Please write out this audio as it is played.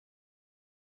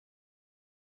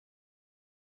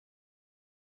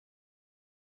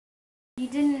You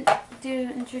didn't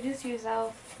introduce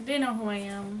yourself. They know who I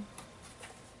am.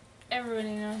 Everybody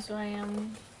knows who I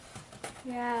am.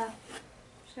 Yeah,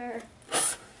 sure.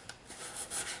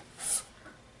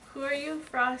 Who are you?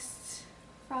 Frostis?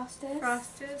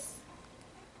 Frostis.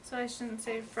 So I shouldn't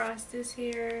say Frostis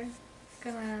here.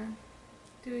 Gonna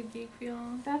do a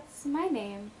Geekfuel. That's my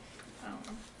name. Oh.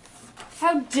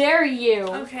 How dare you?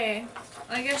 Okay.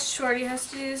 I guess Shorty has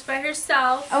to do this by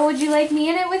herself. Oh, would you like me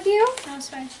in it with you? No, it's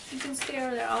fine. You can stay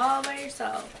over there all by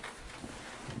yourself.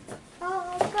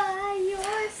 All by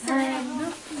yourself.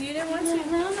 No, you didn't want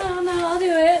to. No, I'll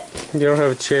do it. You don't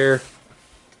have a chair.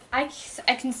 I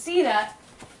can see that.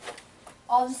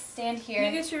 I'll just stand here.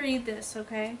 You get to read this,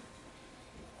 okay?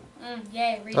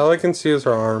 Yay, read. All I can see is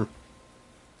her arm.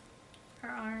 Her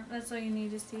arm. That's all you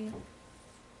need to see.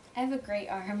 I have a great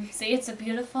arm. See, it's a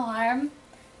beautiful arm.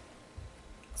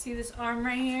 See this arm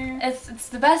right here? It's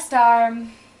the best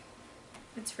arm.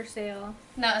 It's for sale.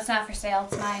 No, it's not for sale.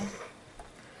 It's mine.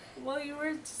 Well, you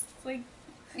were just like...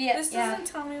 Yeah, This doesn't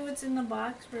tell me what's in the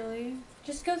box, really.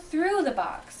 Just go through the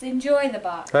box. Enjoy the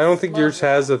box. I don't think yours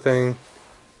has a thing.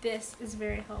 This is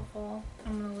very helpful.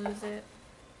 I'm gonna lose it.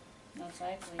 Most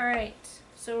likely. Alright,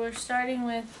 so we're starting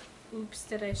with... Oops,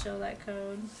 did I show that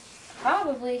code?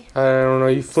 Probably. I don't know.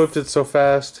 You flipped it so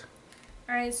fast.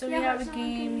 Alright, so we have a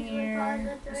game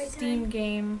here. A Steam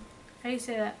game. How do you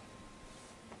say that?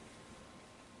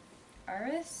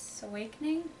 Aris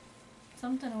Awakening?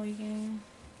 Something awakening.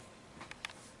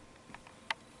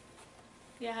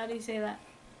 Yeah, how do you say that?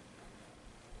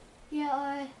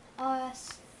 Yeah,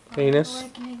 Anus.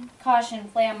 Awakening. Caution,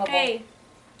 flammable. Hey!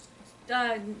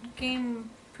 Game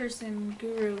person,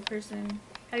 guru person.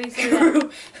 How do you say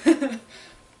that?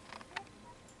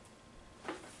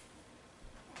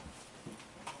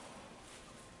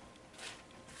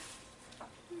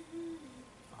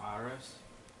 Iris.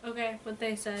 Okay, what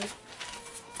they said.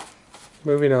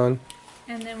 Moving on.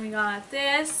 And then we got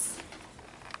this,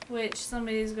 which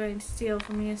somebody's going to steal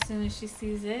from me as soon as she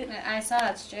sees it. I saw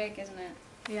it's Jake, isn't it?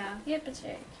 Yeah, Yep, it's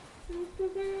Jake.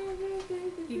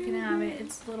 you can have it.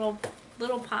 It's little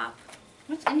pop,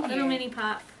 What's in here? little mini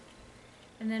pop.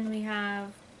 And then we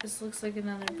have, this looks like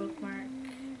another bookmark.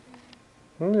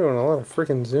 I'm doing a lot of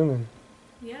freaking zooming.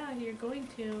 Yeah, you're going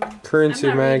to. Currency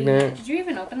I'm not reading magnet. Did you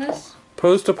even open this?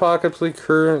 Post-apocalyptic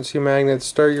currency magnet.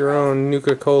 Start your own It's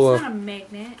Nuka-Cola. not a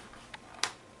magnet.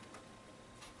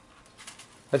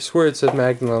 I swear it said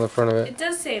magnet on the front of it. It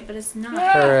does say it, but it's not.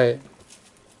 Alright.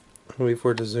 Wait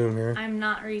for it to zoom here. I'm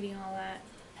not reading all that.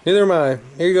 Neither am I.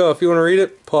 Here you go. If you want to read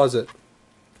it, pause it.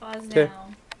 Pause Okay. now.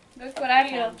 Look what I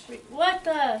Here you go. found. What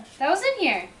the? That was in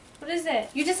here. What is it?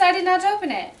 You decided not to open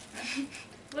it.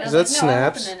 What Is it? that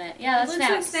snaps? I'm opening it. Yeah, It that's looks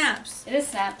like snaps. snaps. It is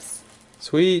snaps.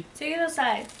 Sweet. Take it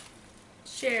outside.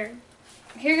 Share.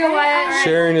 Here you go, Wyatt.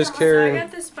 Sharing is So I caring.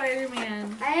 got the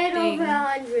Spider-Man. I had thing. over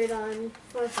 100 on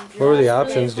What were the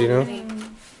options, do you know?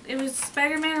 It was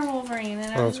Spider-Man or Wolverine,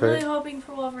 and I Oh, was that's really right. hoping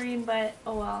for Wolverine, but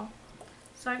oh well.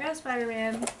 So I got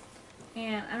Spider-Man,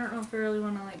 and I don't know if we really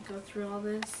want to like go through all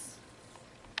this,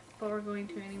 but we're going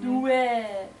to anyway. Do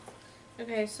it.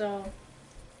 Okay, so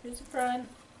here's the front,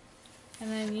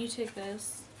 and then you take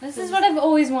this. This is what I've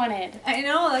always wanted. I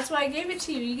know, that's why I gave it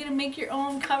to you. You gotta make your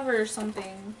own cover or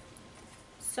something.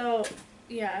 So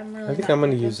yeah, I'm really. I think not I'm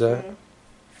gonna go use that. through.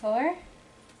 For?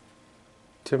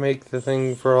 To make the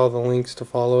thing for all the links to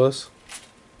follow us.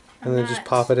 And I'm then just not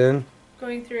pop it in.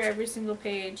 Going through every single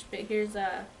page, but here's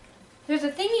a. There's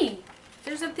a thingy.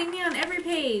 There's a thingy on every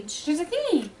page. There's a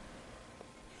thingy.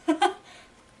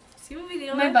 See what we do?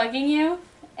 Am I bugging you?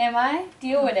 Am I?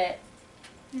 Deal with it.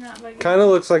 Not bugging. Kind of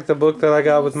looks like the book that I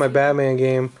got with my Batman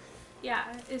game. Yeah,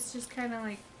 it's just kind of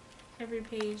like every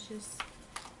page is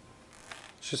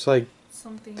It's just like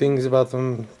something. things about the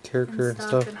and character and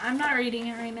stuff. And I'm not reading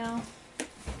it right now.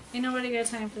 Ain't nobody got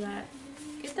time for that.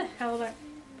 Get the hell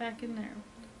back in there.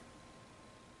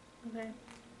 Okay.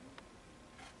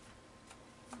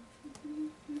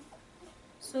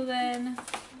 So then,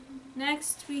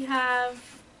 next we have.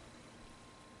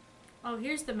 Oh,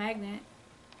 here's the magnet.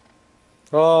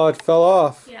 Oh, it fell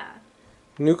off. Yeah.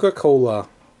 Nuka-Cola.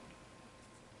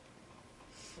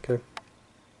 Okay.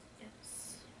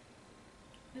 Yes.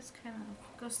 Just kind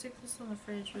of go stick this on the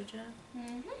fridge, would ya?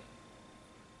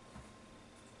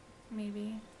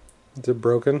 Maybe. Is it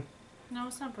broken? No,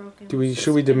 it's not broken.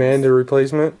 Should we demand a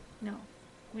replacement? No.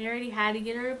 We already had to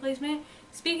get a replacement.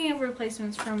 Speaking of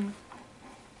replacements from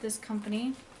this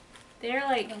company, they're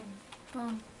like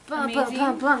amazing.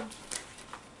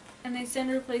 And they send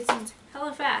replacements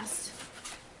hella fast.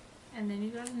 And then you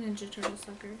got a Ninja Turtle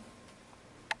sucker.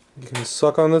 You can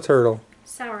suck on the turtle.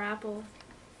 Sour apple.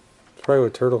 Probably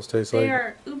what turtles taste They like.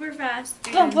 are uber fast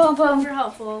Boom, and boom, boom. uber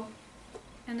helpful.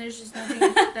 And there's just nothing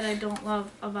that I don't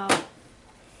love about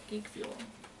Geekfuel.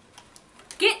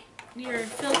 Get your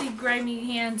filthy, grimy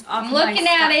hands off I'm my looking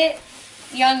at stuff.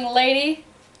 it, young lady.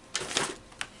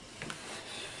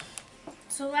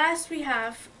 So last we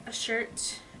have a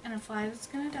shirt and a fly that's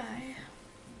gonna die.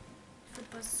 If it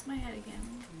busts my head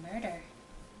again. Murder.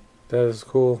 That is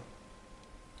cool.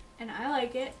 And I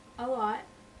like it a lot,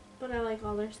 but I like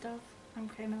all their stuff. I'm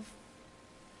kind of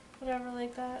whatever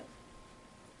like that.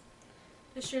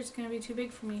 This shirt's gonna be too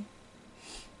big for me.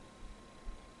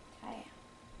 Hi.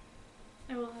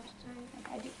 I will have to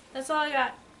tie it. I do. That's all I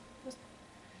got. Just,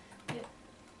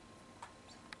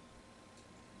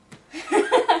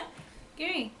 yeah.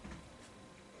 Gimme.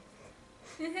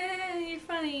 You're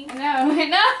funny. I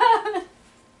know.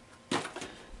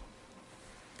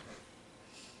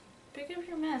 Pick up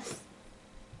your mess.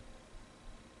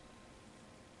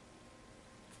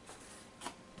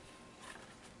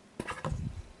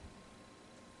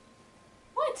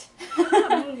 What? I'm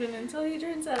not moving until he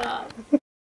turns that off.